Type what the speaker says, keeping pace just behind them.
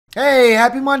Hey,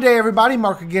 happy Monday, everybody.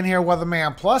 Mark again here,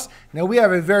 WeatherMan Plus. Now, we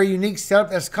have a very unique setup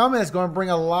that's coming. That's going to bring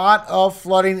a lot of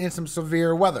flooding and some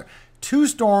severe weather. Two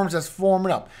storms that's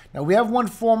forming up. Now, we have one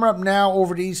forming up now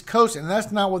over the East Coast, and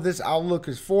that's not what this outlook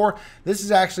is for. This is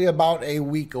actually about a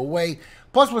week away.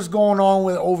 Plus, what's going on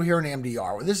with over here in the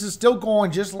MDR. This is still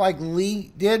going just like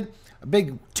Lee did. A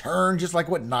big turn, just like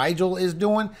what Nigel is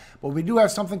doing. But we do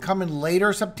have something coming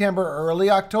later September, early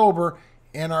October,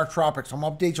 in our tropics. So I'm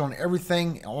going to update you on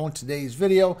everything on today's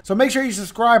video. So make sure you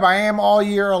subscribe. I am all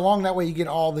year long. That way you get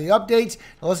all the updates.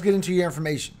 Now let's get into your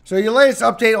information. So your latest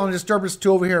update on disturbance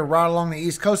 2 over here right along the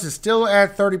East Coast is still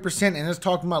at 30%. And it's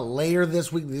talking about later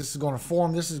this week. This is going to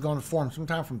form. This is going to form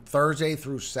sometime from Thursday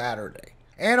through Saturday.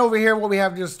 And over here, what we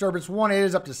have disturbance 1, it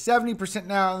is up to 70%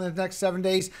 now in the next 7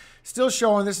 days. Still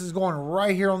showing this is going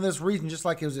right here on this region, just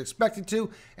like it was expected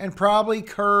to, and probably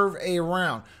curve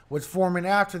around. What's forming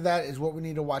after that is what we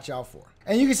need to watch out for.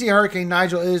 And you can see Hurricane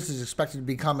Nigel is expected to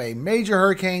become a major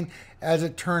hurricane as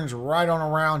it turns right on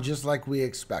around, just like we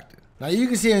expected. Now you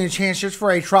can see any chance just for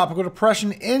a tropical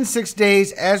depression in 6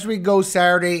 days as we go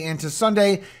Saturday into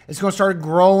Sunday. It's going to start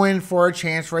growing for a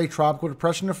chance for a tropical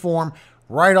depression to form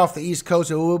right off the East Coast.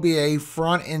 It will be a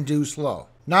front-induced low.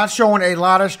 Not showing a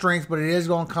lot of strength, but it is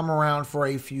going to come around for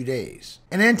a few days.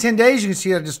 And in 10 days, you can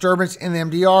see a disturbance in the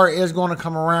MDR is going to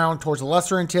come around towards the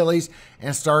Lesser Antilles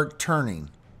and start turning.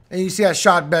 And you see that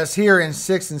shot best here in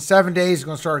 6 and 7 days. It's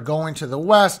going to start going to the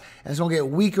west, and it's going to get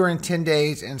weaker in 10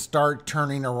 days and start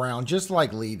turning around just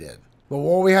like Lee did. But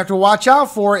what we have to watch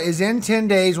out for is in 10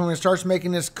 days when it starts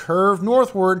making this curve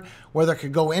northward, whether it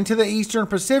could go into the Eastern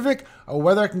Pacific or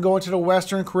whether it can go into the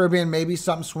Western Caribbean, maybe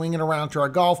something swinging around to our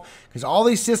Gulf, because all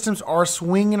these systems are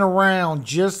swinging around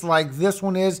just like this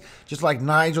one is, just like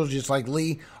Nigel, just like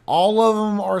Lee. All of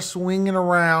them are swinging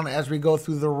around as we go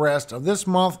through the rest of this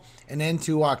month and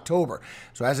into October.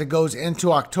 So as it goes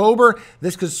into October,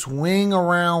 this could swing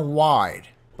around wide.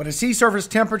 But the sea surface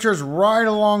temperatures right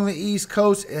along the East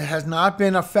Coast, it has not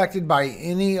been affected by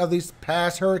any of these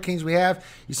past hurricanes we have.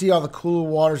 You see all the cooler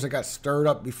waters that got stirred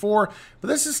up before. But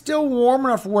this is still warm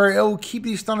enough where it will keep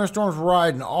these thunderstorms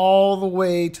riding all the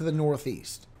way to the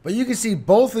northeast. But you can see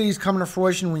both of these coming to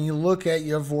fruition when you look at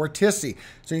your vorticity.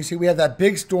 So you see we have that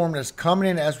big storm that's coming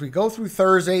in as we go through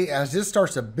Thursday. As this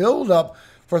starts to build up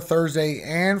for Thursday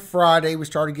and Friday, we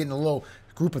started getting a little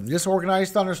group of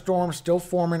disorganized thunderstorms still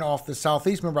forming off the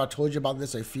southeast. Remember, I told you about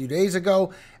this a few days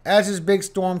ago. As this big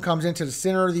storm comes into the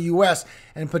center of the U.S.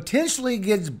 and potentially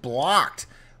gets blocked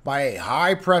by a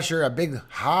high pressure, a big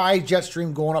high jet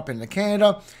stream going up into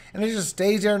Canada, and it just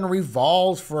stays there and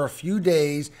revolves for a few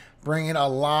days, bringing a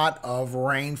lot of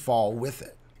rainfall with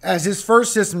it. As this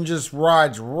first system just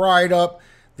rides right up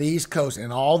the East Coast,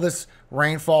 and all this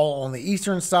rainfall on the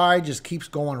eastern side just keeps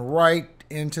going right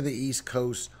into the East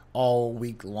Coast all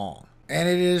week long. And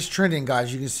it is trending,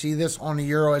 guys. You can see this on the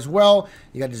Euro as well.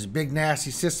 You got this big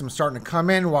nasty system starting to come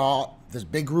in while this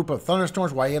big group of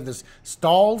thunderstorms, while you have this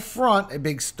stalled front, a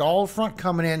big stalled front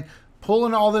coming in,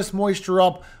 pulling all this moisture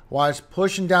up while it's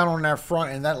pushing down on that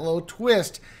front, and that little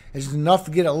twist is enough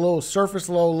to get a little surface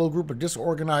low, a little group of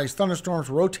disorganized thunderstorms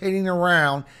rotating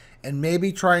around and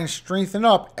maybe try and strengthen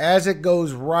up as it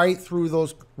goes right through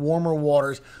those warmer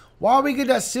waters, while we get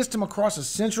that system across the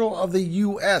central of the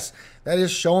U.S. that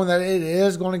is showing that it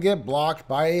is going to get blocked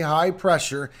by a high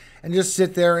pressure and just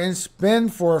sit there and spin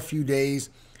for a few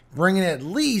days, bringing at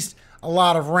least a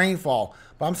lot of rainfall.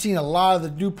 But I'm seeing a lot of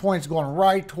the dew points going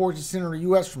right towards the center of the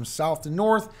U.S. from south to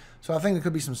north. So I think there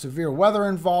could be some severe weather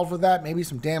involved with that, maybe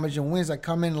some damage and winds that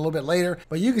come in a little bit later.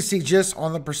 But you can see just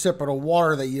on the precipitable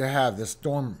water that you have this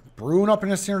storm brewing up in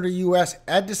the center of the U.S.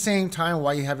 at the same time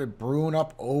while you have it brewing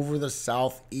up over the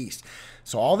southeast.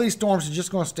 So all these storms are just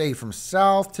going to stay from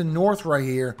south to north right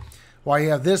here, while you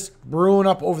have this brewing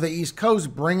up over the East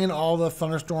Coast, bringing all the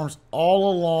thunderstorms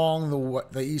all along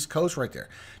the East Coast right there.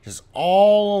 Just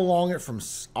all along it, from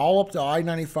all up the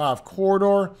I-95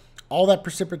 corridor, all that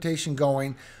precipitation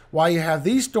going, while you have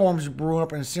these storms brewing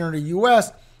up in the center of the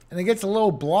U.S., and it gets a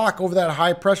little block over that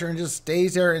high pressure and just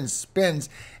stays there and spins.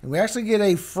 And we actually get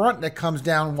a front that comes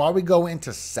down while we go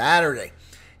into Saturday.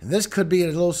 And this could be a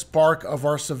little spark of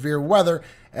our severe weather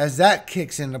as that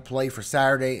kicks into play for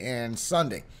Saturday and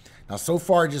Sunday. Now, so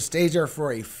far, it just stays there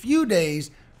for a few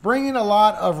days, bringing a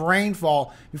lot of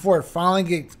rainfall before it finally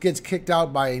gets kicked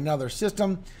out by another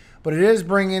system. But it is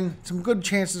bringing some good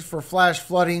chances for flash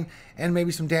flooding and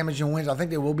maybe some damage and winds. I think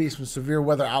there will be some severe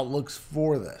weather outlooks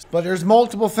for this. But there's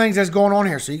multiple things that's going on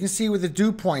here. So you can see with the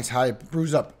dew points how it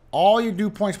brews up all your dew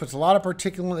points, puts a lot of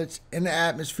particulates in the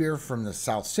atmosphere from the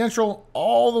south central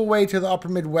all the way to the upper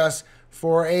Midwest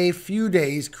for a few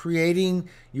days, creating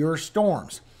your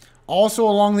storms. Also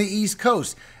along the East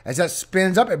Coast. As that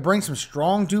spins up, it brings some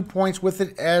strong dew points with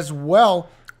it as well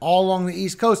all along the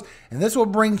East Coast. And this will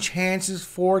bring chances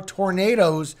for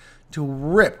tornadoes to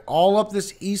rip all up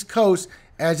this East Coast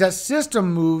as that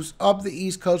system moves up the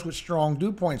East Coast with strong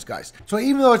dew points, guys. So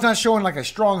even though it's not showing like a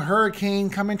strong hurricane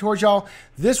coming towards y'all,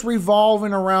 this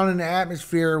revolving around in the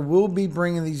atmosphere will be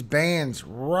bringing these bands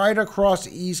right across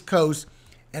the East Coast,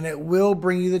 and it will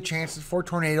bring you the chances for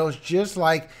tornadoes just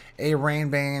like a rain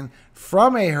band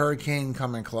from a hurricane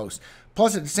coming close.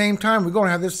 Plus, at the same time, we're going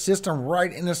to have this system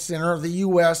right in the center of the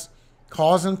U.S.,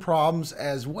 causing problems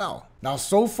as well. Now,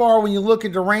 so far, when you look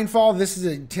at the rainfall, this is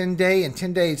a 10-day, and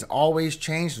 10 days always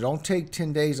change. So don't take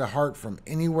 10 days of heart from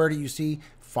anywhere that you see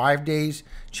 5 days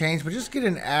change, but just get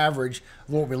an average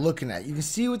of what we're looking at. You can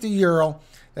see with the Euro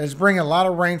that is bringing a lot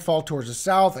of rainfall towards the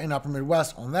south and upper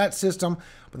Midwest on that system,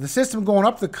 but the system going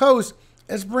up the coast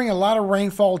is bringing a lot of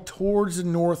rainfall towards the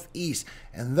northeast,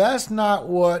 and that's not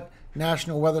what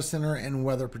National Weather Center and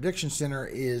Weather Prediction Center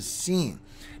is seeing.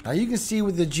 Now you can see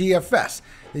with the GFS.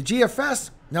 The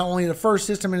GFS, not only the first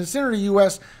system in the center of the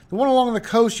U.S., the one along the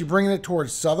coast, you're bringing it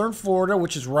towards southern Florida,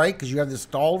 which is right because you have this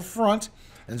stalled front,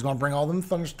 and it's going to bring all them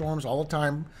thunderstorms all the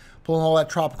time, pulling all that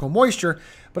tropical moisture.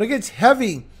 But it gets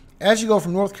heavy as you go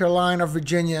from North Carolina,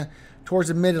 Virginia, towards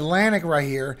the mid-Atlantic right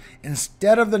here,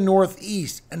 instead of the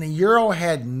northeast. And the Euro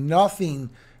had nothing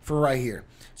for right here.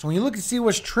 So when you look and see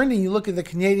what's trending, you look at the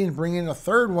Canadians bringing in a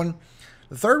third one.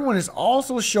 The third one is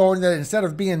also showing that instead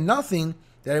of being nothing,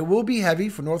 that it will be heavy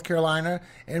for North Carolina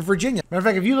and Virginia. Matter of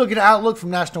fact, if you look at outlook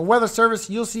from National Weather Service,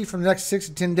 you'll see from the next 6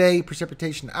 to 10 day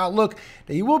precipitation outlook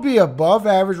that you will be above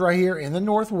average right here in the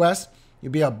northwest.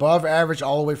 You'll be above average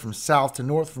all the way from south to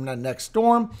north from that next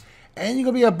storm. And you're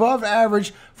going to be above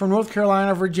average from North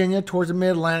Carolina, Virginia, towards the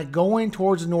mid-Atlantic, going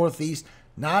towards the northeast,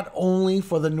 not only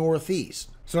for the northeast.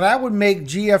 So that would make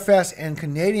GFS and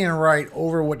Canadian right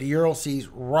over what the Euro sees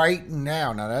right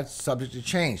now. Now that's subject to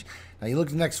change. Now you look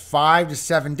at the next 5 to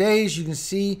 7 days, you can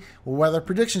see Weather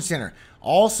Prediction Center.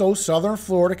 Also southern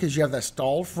Florida, because you have that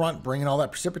stalled front bringing all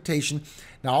that precipitation.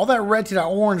 Now all that red to that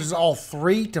orange is all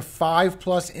 3 to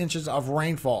 5+ inches of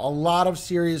rainfall. A lot of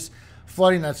serious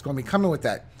flooding that's going to be coming with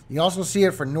that. You also see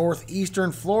it for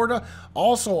northeastern Florida.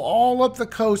 Also all up the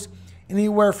coast,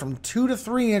 anywhere from 2 to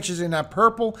 3 inches in that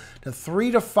purple to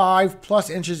 3 to 5+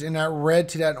 inches in that red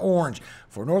to that orange.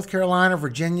 For North Carolina,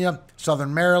 Virginia,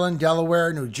 southern Maryland,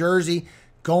 Delaware, New Jersey,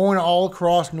 going all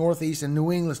across northeast and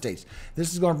New England states.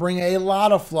 This is going to bring a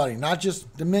lot of flooding, not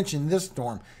just to mention this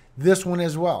storm, this one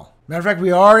as well. Matter of fact,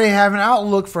 we already have an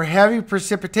outlook for heavy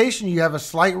precipitation. You have a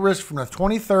slight risk from the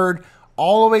 23rd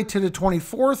all the way to the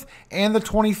 24th and the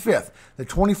 25th. The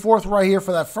 24th right here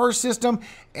for that first system,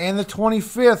 and the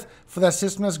 25th for that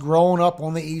system that's growing up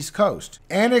on the East Coast.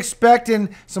 And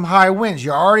expecting some high winds.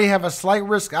 You already have a slight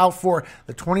risk out for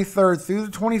the 23rd through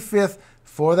the 25th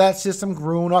for that system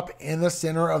growing up in the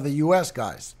center of the U.S.,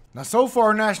 guys. Now, so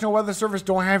far, National Weather Service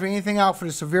don't have anything out for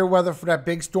the severe weather for that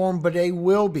big storm, but they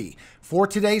will be. For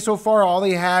today, so far, all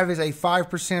they have is a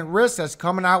 5% risk that's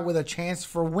coming out with a chance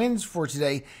for winds for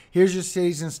today. Here's your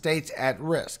cities and states at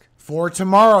risk. For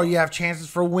tomorrow, you have chances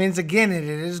for winds again, and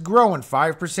it is growing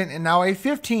 5% and now a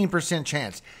 15%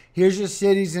 chance. Here's your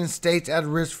cities and states at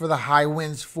risk for the high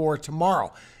winds for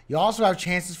tomorrow. You also have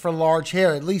chances for large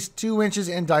hail, at least 2 inches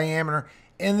in diameter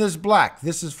in this black.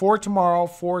 This is for tomorrow,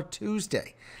 for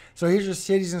Tuesday. So here's your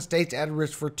cities and states at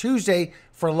risk for Tuesday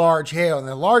for large hail. And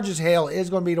the largest hail is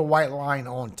going to be the white line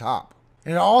on top.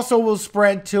 And it also will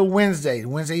spread till Wednesday.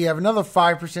 Wednesday, you have another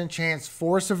 5% chance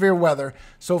for severe weather.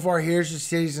 So far, here's your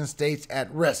cities and states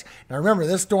at risk. Now remember,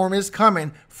 this storm is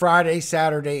coming Friday,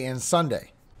 Saturday, and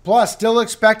Sunday. Plus, still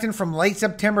expecting from late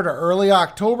September to early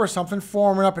October, something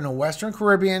forming up in the Western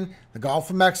Caribbean, the Gulf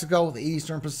of Mexico, the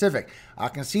Eastern Pacific. I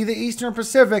can see the Eastern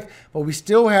Pacific, but we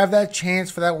still have that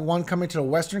chance for that one coming to the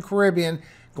Western Caribbean,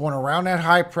 going around that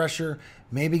high pressure,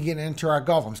 maybe getting into our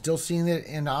Gulf. I'm still seeing it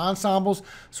in the ensembles.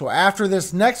 So after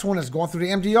this next one is going through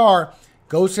the MDR,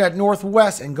 goes to that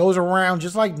northwest and goes around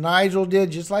just like Nigel did,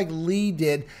 just like Lee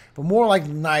did, but more like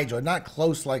Nigel, not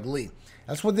close like Lee.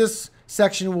 That's what this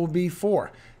section will be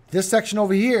for. This section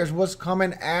over here is what's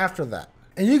coming after that.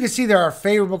 And you can see there are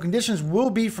favorable conditions will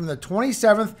be from the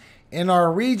 27th in our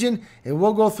region. It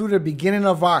will go through the beginning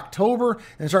of October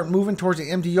and start moving towards the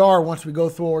MDR once we go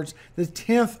towards the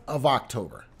 10th of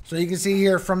October. So you can see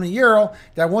here from the Euro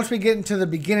that once we get into the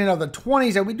beginning of the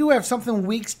 20s, that we do have something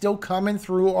weak still coming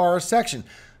through our section.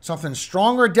 Something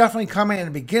stronger definitely coming in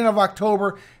the beginning of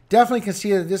October. Definitely can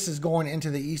see that this is going into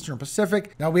the Eastern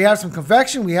Pacific. Now we have some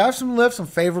convection, we have some lift, some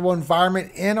favorable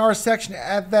environment in our section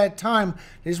at that time.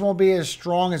 This won't be as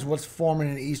strong as what's forming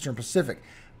in the Eastern Pacific.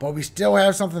 But we still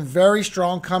have something very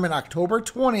strong coming October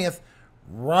 20th,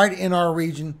 right in our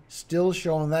region, still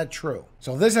showing that true.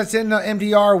 So this that's in the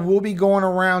MDR will be going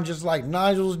around just like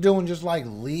Nigel's doing, just like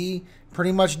Lee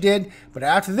pretty much did. But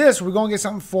after this, we're going to get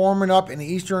something forming up in the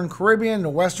Eastern Caribbean, the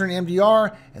Western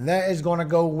MDR, and that is going to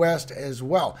go west as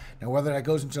well. Now, whether that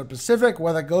goes into the Pacific,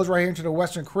 whether it goes right here into the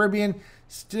Western Caribbean,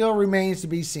 still remains to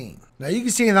be seen. Now, you can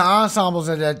see in the ensembles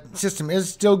that that system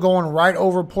is still going right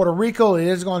over Puerto Rico. It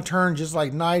is going to turn just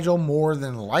like Nigel, more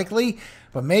than likely.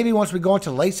 But maybe once we go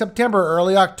into late September,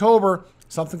 early October,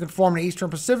 something can form in the Eastern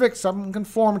Pacific, something can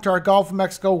form into our Gulf of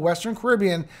Mexico, Western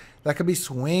Caribbean, that could be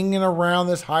swinging around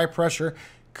this high pressure,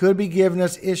 could be giving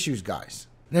us issues, guys.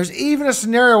 There's even a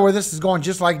scenario where this is going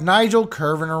just like Nigel,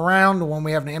 curving around the one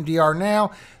we have in MDR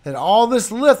now, that all this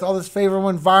lift, all this favorable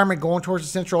environment going towards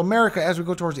Central America as we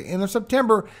go towards the end of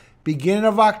September, beginning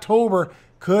of October,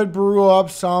 could brew up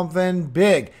something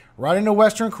big right in the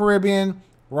Western Caribbean,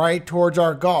 right towards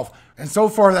our Gulf. And so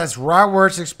far, that's right where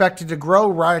it's expected to grow,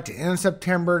 right at the end of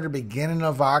September to beginning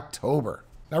of October.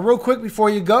 Now, real quick before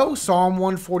you go, Psalm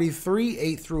 143,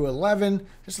 8 through 11,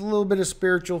 just a little bit of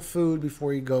spiritual food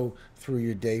before you go through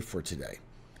your day for today.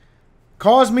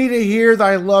 Cause me to hear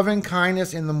thy loving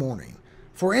kindness in the morning,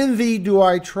 for in thee do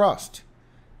I trust.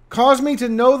 Cause me to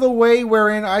know the way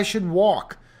wherein I should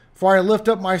walk, for I lift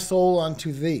up my soul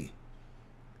unto thee.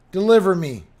 Deliver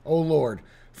me, O Lord,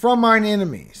 from mine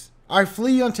enemies. I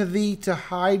flee unto thee to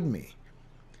hide me.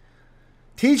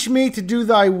 Teach me to do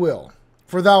thy will,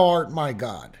 for thou art my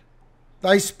God.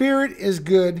 Thy spirit is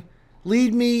good.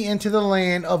 Lead me into the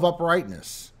land of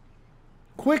uprightness.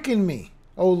 Quicken me,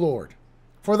 O Lord,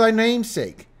 for thy name's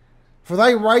sake. For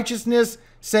thy righteousness'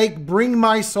 sake, bring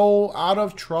my soul out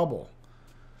of trouble.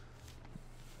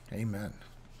 Amen.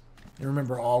 And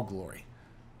remember, all glory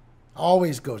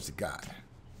always goes to God,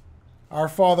 our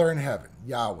Father in heaven,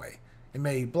 Yahweh. And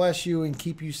may he bless you and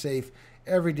keep you safe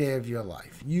every day of your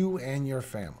life, you and your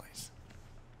families.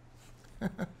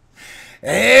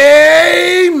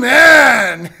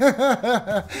 Amen.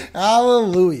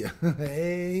 Hallelujah.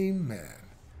 Amen.